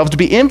allowed themselves to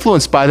be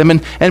influenced by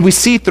them. And we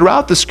see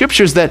throughout the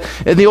scriptures that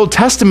in the Old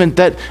Testament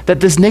that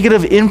this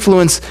negative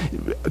influence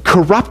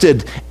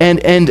corrupted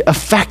and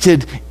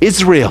affected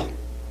Israel.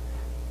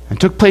 And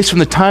took place from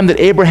the time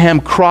that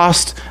Abraham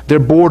crossed their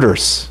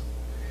borders.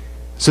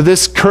 So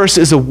this curse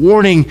is a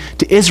warning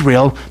to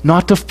Israel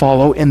not to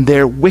follow in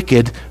their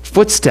wicked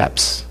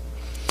footsteps.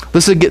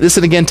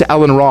 Listen again to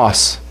Ellen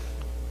Ross.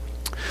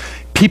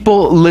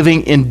 People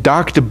living in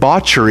dark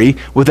debauchery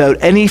without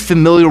any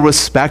familial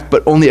respect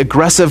but only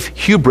aggressive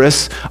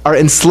hubris are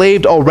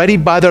enslaved already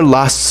by their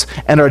lusts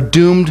and are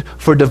doomed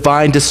for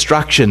divine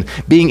destruction.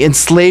 Being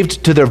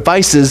enslaved to their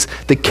vices,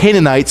 the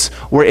Canaanites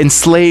were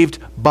enslaved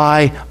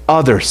by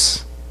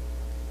others.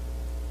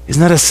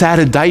 Isn't that a sad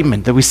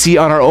indictment that we see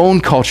on our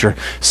own culture?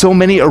 So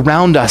many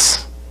around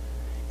us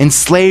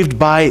enslaved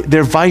by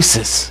their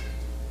vices.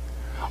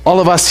 All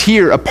of us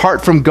here,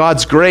 apart from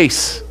God's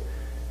grace,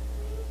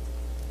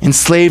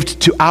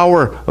 enslaved to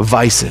our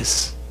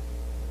vices,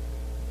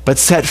 but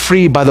set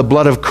free by the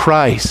blood of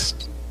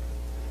Christ.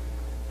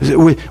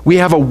 We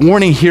have a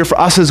warning here for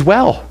us as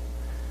well,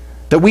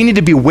 that we need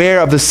to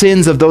beware of the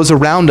sins of those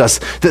around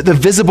us, that the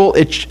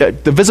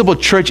visible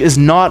church is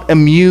not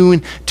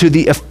immune to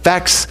the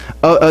effects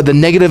of the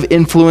negative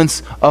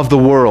influence of the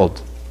world.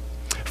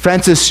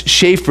 Francis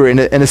Schaeffer, in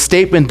a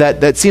statement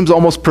that seems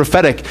almost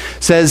prophetic,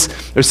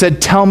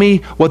 said, "Tell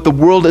me what the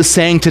world is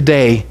saying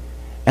today,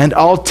 and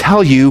I'll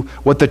tell you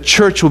what the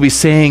church will be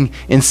saying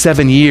in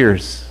 7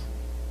 years."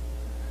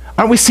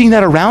 Aren't we seeing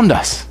that around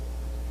us?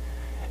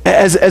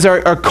 As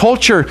our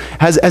culture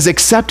has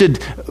accepted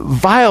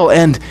vile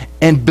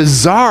and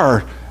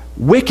bizarre,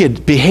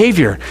 wicked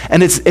behavior,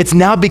 and it's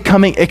now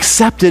becoming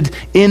accepted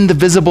in the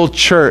visible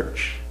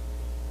church.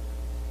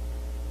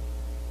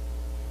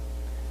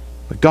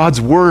 But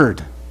God's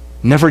word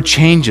never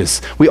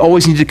changes. We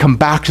always need to come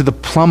back to the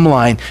plumb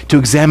line to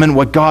examine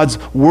what God's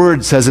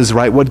word says is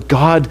right, what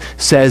God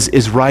says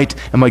is right,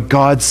 and what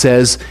God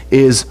says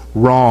is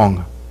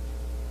wrong.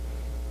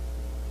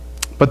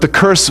 But the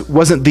curse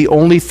wasn't the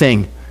only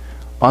thing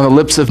on the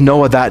lips of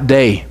Noah that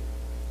day.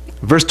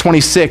 Verse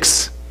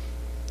 26,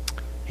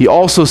 he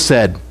also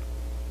said,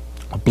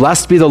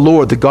 "Blessed be the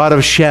Lord, the God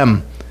of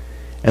Shem,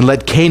 and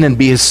let Canaan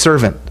be his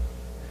servant."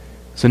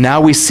 So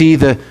now we see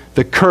the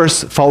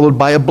curse followed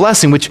by a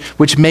blessing,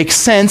 which makes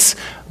sense.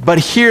 But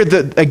here,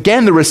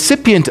 again, the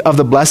recipient of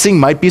the blessing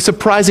might be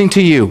surprising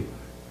to you.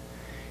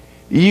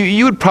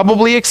 You would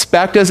probably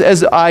expect,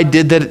 as I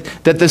did,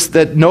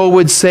 that Noah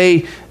would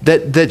say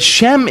that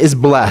Shem is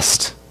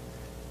blessed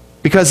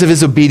because of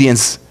his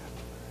obedience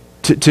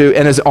to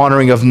and his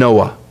honoring of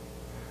Noah.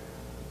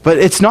 But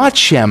it's not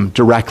Shem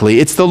directly.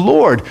 It's the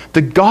Lord,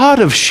 the God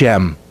of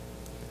Shem,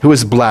 who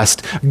is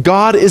blessed.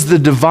 God is the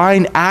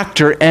divine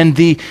actor and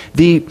the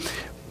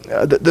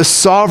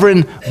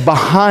sovereign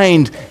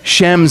behind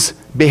Shem's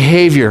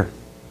behavior,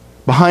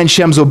 behind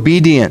Shem's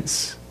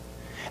obedience.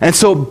 And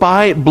so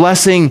by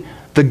blessing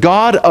the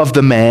God of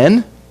the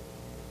man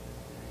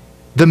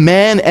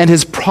and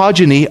his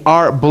progeny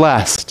are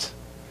blessed.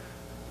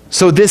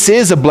 So this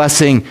is a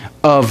blessing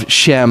of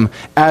Shem,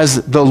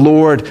 as the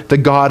Lord, the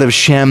God of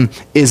Shem,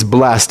 is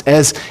blessed,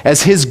 as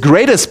his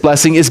greatest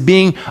blessing is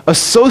being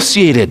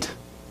associated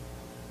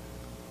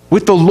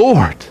with the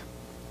Lord.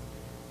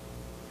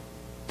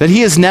 That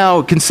he is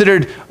now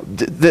considered,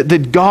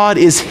 that God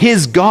is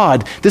his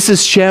God. This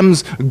is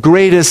Shem's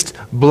greatest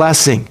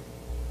blessing.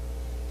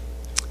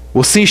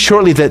 We'll see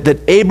shortly that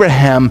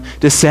Abraham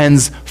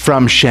descends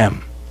from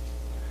Shem.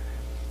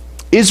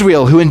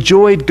 Israel, who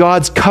enjoyed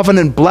God's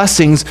covenant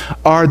blessings,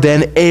 are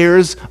then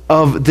heirs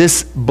of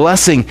this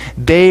blessing.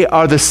 They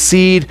are the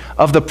seed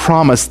of the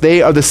promise.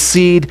 They are the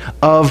seed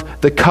of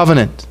the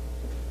covenant.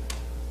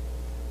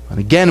 And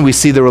again, we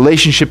see the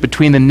relationship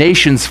between the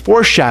nations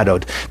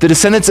foreshadowed. The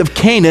descendants of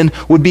Canaan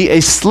would be a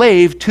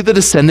slave to the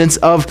descendants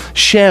of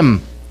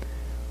Shem.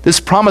 This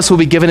promise will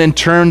be given in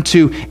turn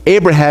to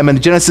Abraham in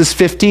Genesis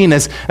 15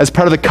 as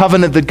part of the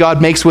covenant that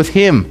God makes with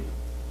him.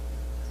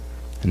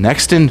 And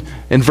next in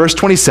verse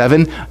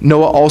 27,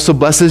 Noah also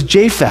blesses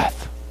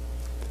Japheth.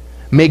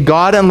 May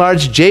God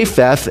enlarge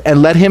Japheth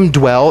and let him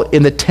dwell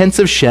in the tents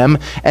of Shem,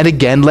 and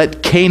again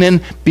let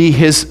Canaan be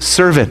his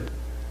servant.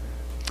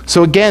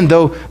 So again,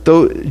 though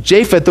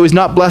Japheth, though he's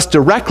not blessed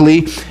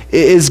directly,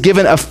 is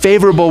given a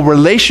favorable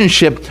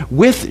relationship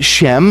with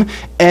Shem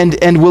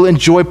and will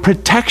enjoy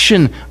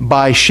protection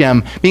by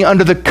Shem, being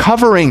under the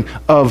covering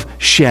of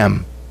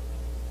Shem.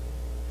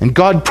 And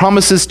God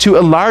promises to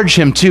enlarge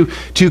him, to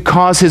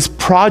cause his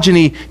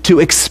progeny to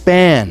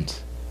expand.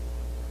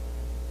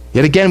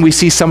 Yet again, we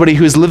see somebody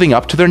who is living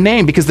up to their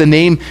name, because the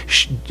name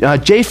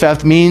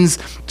Japheth means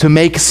to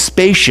make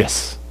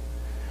spacious.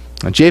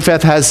 Now,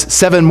 Japheth has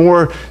 7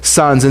 more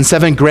sons and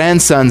 7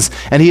 grandsons,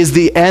 and he is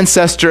the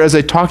ancestor, as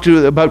I talked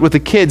about with the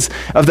kids,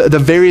 of the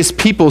various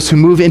peoples who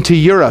move into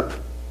Europe.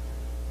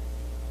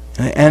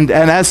 And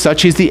as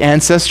such, he's the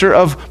ancestor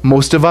of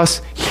most of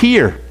us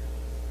here.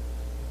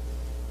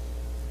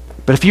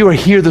 But if you are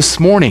here this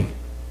morning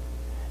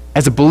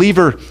as a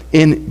believer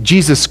in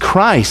Jesus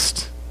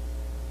Christ,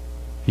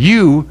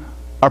 you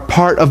are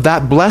part of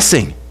that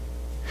blessing,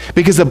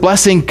 because the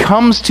blessing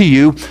comes to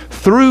you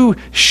through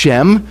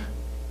Shem,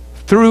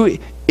 through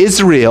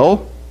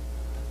Israel,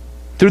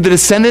 through the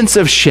descendants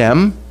of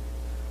Shem,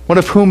 one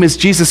of whom is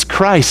Jesus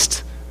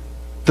Christ,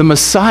 the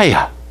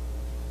Messiah.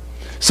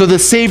 So the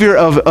Savior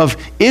of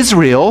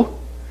Israel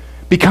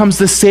becomes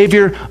the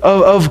Savior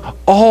of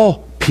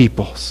all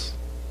peoples.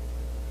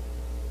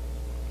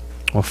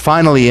 Well,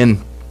 finally,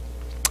 in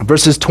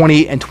verses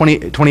 28 and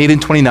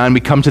 29, we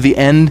come to the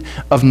end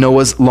of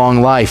Noah's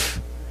long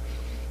life.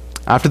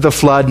 After the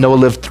flood, Noah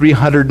lived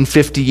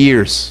 350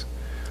 years.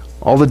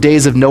 All the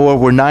days of Noah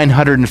were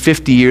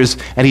 950 years,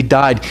 and he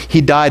died.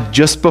 He died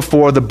just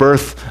before the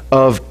birth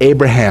of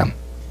Abraham.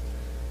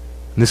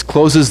 And this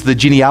closes the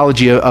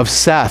genealogy of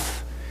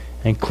Seth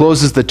and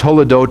closes the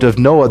Toledot of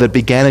Noah that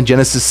began in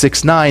Genesis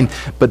 6:9,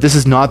 but this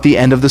is not the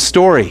end of the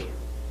story.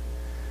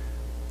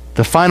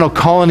 The final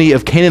colony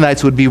of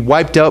Canaanites would be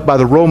wiped out by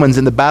the Romans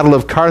in the Battle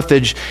of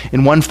Carthage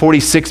in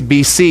 146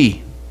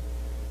 BC.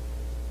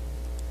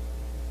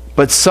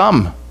 But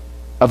some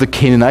of the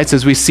Canaanites,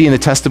 as we see in the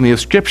testimony of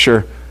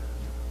Scripture,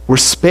 were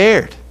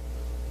spared.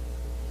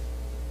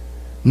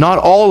 Not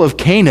all of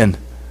Canaan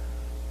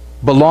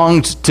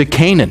belonged to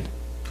Canaan.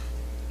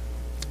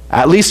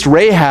 At least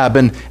Rahab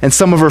and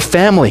some of her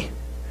family.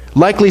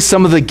 Likely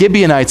some of the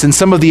Gibeonites and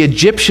some of the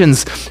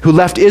Egyptians who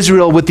left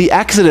Israel with the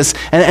Exodus,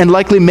 and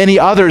likely many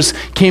others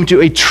came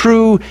to a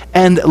true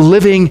and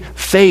living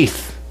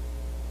faith.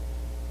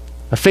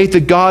 A faith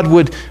that God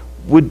would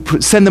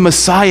send the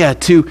Messiah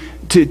to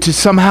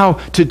somehow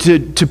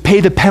to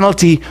pay the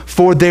penalty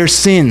for their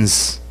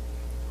sins.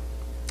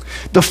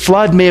 The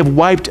flood may have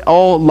wiped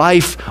all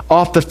life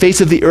off the face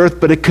of the earth,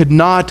 but it could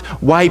not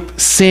wipe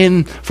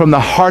sin from the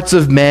hearts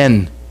of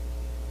men.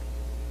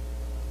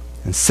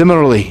 And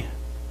similarly,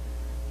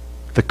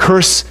 the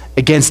curse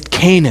against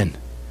Canaan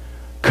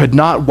could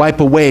not wipe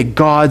away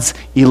God's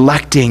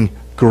electing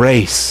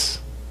grace.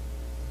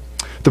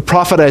 The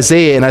prophet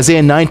Isaiah in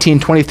Isaiah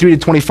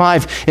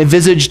 19:23-25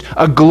 envisaged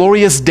a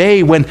glorious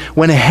day when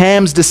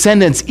Ham's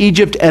descendants,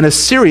 Egypt and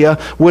Assyria,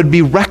 would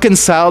be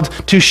reconciled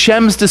to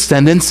Shem's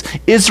descendants,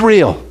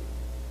 Israel.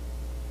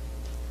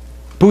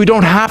 But we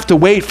don't have to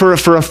wait for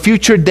a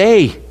future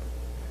day.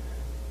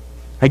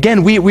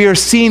 Again, we are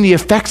seeing the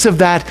effects of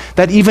that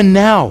even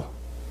now.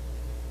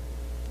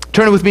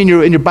 Turn with me in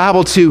your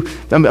Bible to,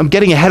 I'm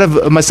getting ahead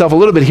of myself a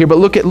little bit here, but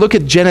look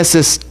at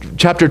Genesis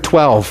chapter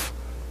 12,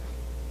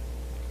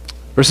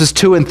 verses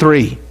 2 and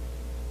 3.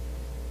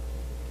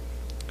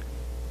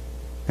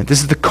 And this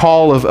is the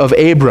call of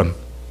Abram.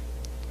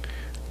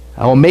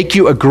 I will make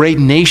you a great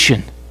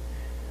nation,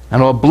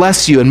 and I will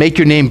bless you and make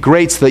your name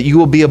great so that you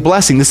will be a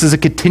blessing. This is a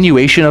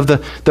continuation of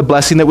the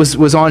blessing that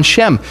was on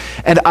Shem.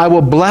 And I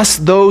will bless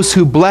those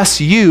who bless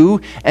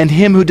you, and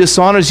him who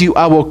dishonors you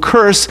I will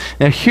curse.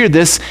 Now hear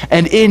this,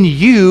 and in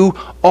you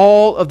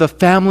all of the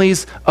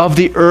families of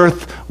the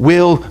earth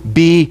will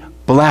be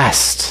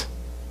blessed.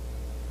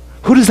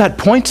 Who does that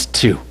point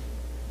to?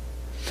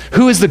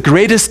 Who is the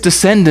greatest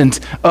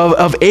descendant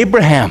of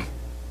Abraham?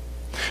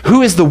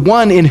 Who is the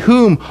one in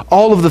whom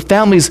all of the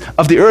families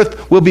of the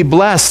earth will be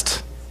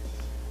blessed?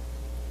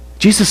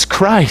 Jesus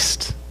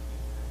Christ,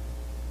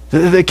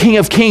 the King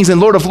of Kings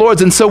and Lord of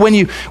Lords. And so when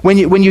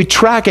you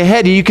track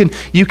ahead, you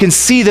can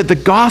see that the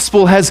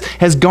gospel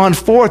has gone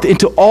forth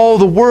into all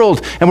the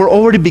world, and we're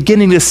already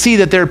beginning to see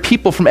that there are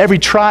people from every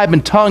tribe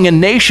and tongue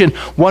and nation,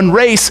 one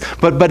race,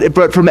 but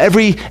from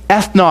every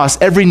ethnos,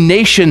 every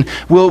nation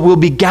will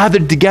be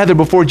gathered together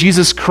before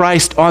Jesus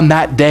Christ on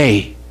that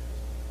day.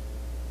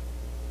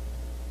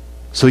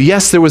 So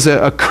yes, there was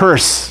a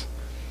curse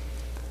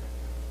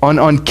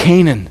on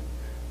Canaan,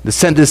 the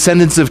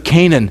descendants of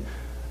Canaan,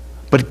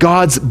 but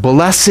God's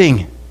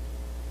blessing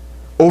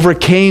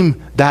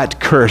overcame that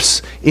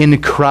curse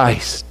in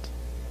Christ.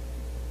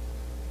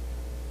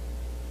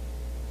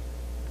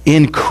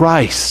 In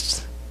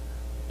Christ,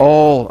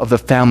 all of the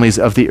families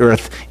of the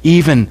earth,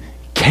 even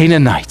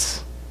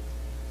Canaanites,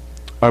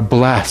 are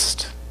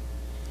blessed.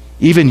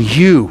 Even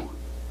you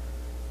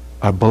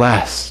are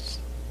blessed.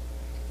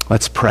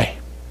 Let's pray.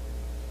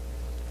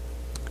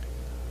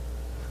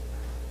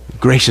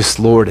 Gracious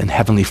Lord and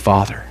Heavenly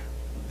Father,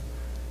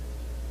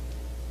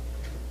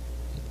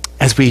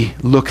 as we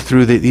look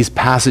through these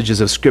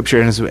passages of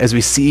Scripture, and as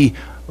we see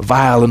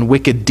vile and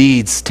wicked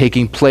deeds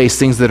taking place,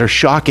 things that are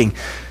shocking,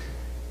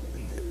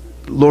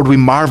 Lord, we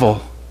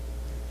marvel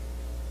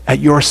at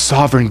your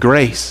sovereign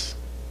grace.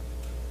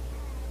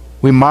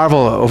 We marvel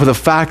over the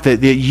fact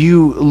that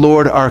you,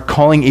 Lord, are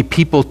calling a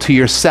people to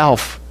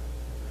yourself.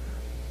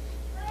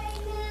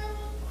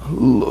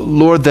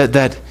 Lord,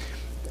 that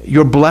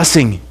your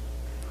blessing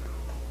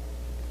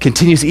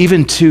continues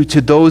even to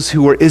those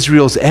who were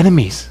Israel's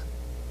enemies.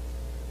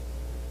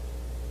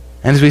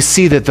 And as we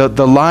see that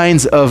the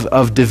lines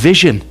of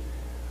division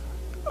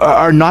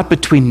are not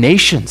between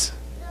nations,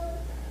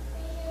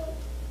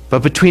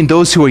 but between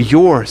those who are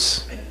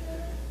yours,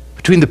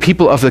 between the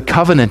people of the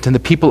covenant and the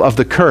people of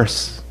the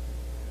curse.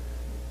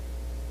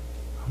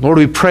 Lord,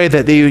 we pray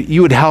that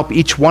you would help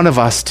each one of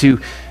us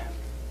to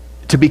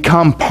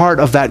become part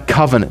of that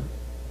covenant.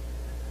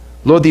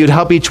 Lord, that you'd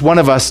help each one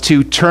of us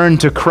to turn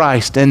to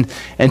Christ and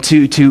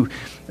to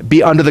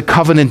be under the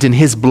covenant in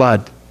his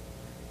blood.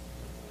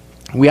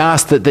 We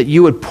ask that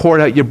you would pour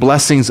out your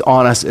blessings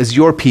on us as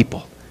your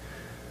people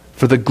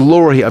for the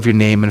glory of your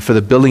name and for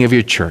the building of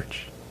your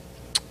church.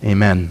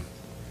 Amen.